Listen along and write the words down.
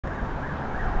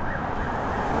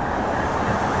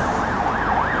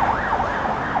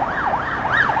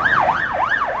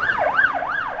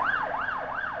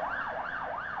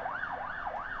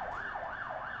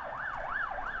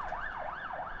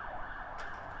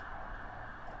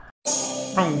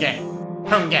Prune Gang,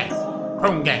 Prune Gang,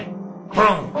 Prune Gang,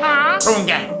 Prune, Prune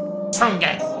Gang, Prune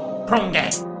Gang, Prune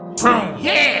Gang, Prune,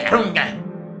 yeah, Prune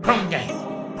Gang, Prune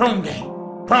Gang, Prune Gang,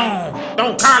 Prune.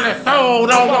 Don't call it so,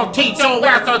 don't go teach your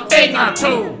ass a thing or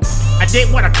two. I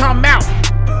didn't wanna come out,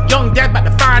 young dad about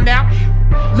to find out.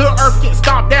 Little Earth getting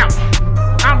stomped out.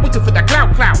 I'm waiting for the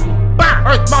clout. Bah!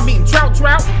 Earth mom eating trout.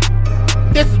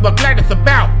 This is what Gladys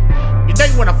about. You know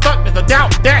you wanna fuck, there's no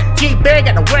doubt that Gberry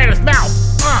got the weirdest mouth.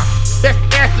 Best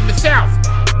ass in the south.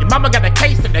 Your mama got a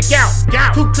case of the gout.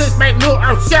 2 clips made Lil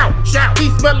Earth shout. He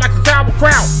smell like a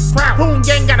sauerkraut. Prune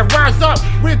Gang gotta rise up.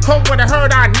 Real cold when I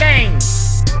heard our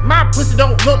names. My pussy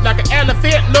don't look like an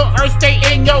elephant. Lil Earth stay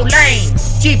in your lane.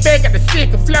 Gberry got the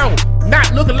sick and flow.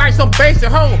 Not looking like some basic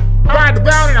hoe. Ride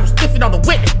around and I'm stiffing on the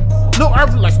witness. Lil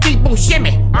Earth look like Steve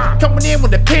Buscemi. Coming in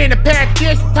with a pen and pad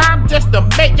this time just to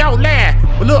make y'all laugh.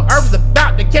 But Lil Earth is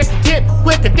about to catch the tip.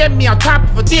 Quick condemn me on top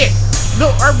of a dick. Lil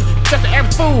Earth is just an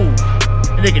average fool.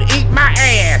 And they can eat my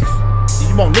ass.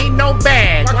 You won't need no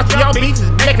bag. Watching y'all beats is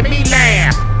making me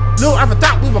laugh. Lil Earth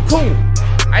thought we were cool.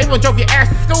 I even drove your ass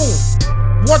to school.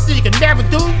 One thing you can never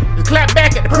do is clap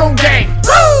back at the Prune Gang.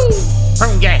 Woo!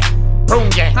 Prune Gang, Prune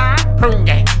Gang, Prune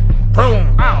Gang,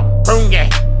 Prune, Prune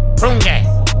Gang, Prune Gang,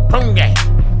 Prune Gang,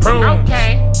 Prune,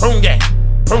 okay, Prune Gang,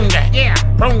 Prune Gang, yeah,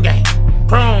 Prune Gang,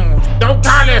 Prune. Don't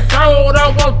call it so,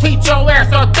 don't won't teach your ass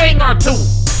a thing or two.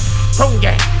 Prune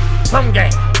Gang, Prune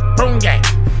Gang, Prune Gang,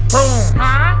 Prune,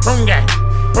 Prune Gang,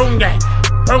 Prune Gang,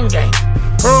 Prune Gang,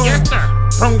 Prune, yes sir,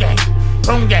 Prune Gang,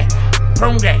 Prune Gang,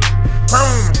 Prune Gang.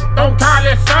 Don't call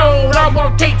it so, I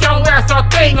won't teach your ass a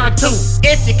thing or two.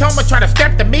 If you come and try to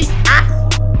step to me, I'm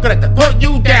gonna have to put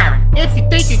you down. If you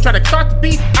think you try to start the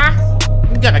beef, I'm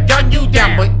gonna gun you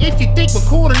down. But if you think we're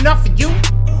cool enough for you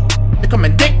to come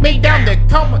and dick me down, then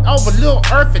come over Lil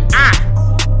Earth and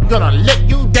I'm gonna lick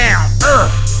you down.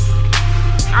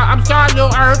 I'm sorry,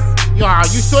 Lil Earth.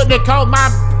 You shouldn't have called my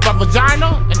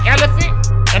vagina an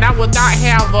elephant, and I would not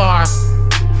have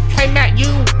came at you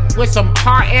with some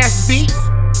hard ass beats.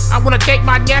 I wanna thank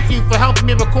my nephew for helping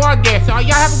me record this. Y'all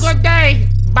have a good day.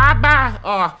 Bye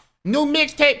bye. New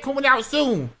mixtape coming out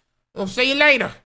soon. I'll see you later.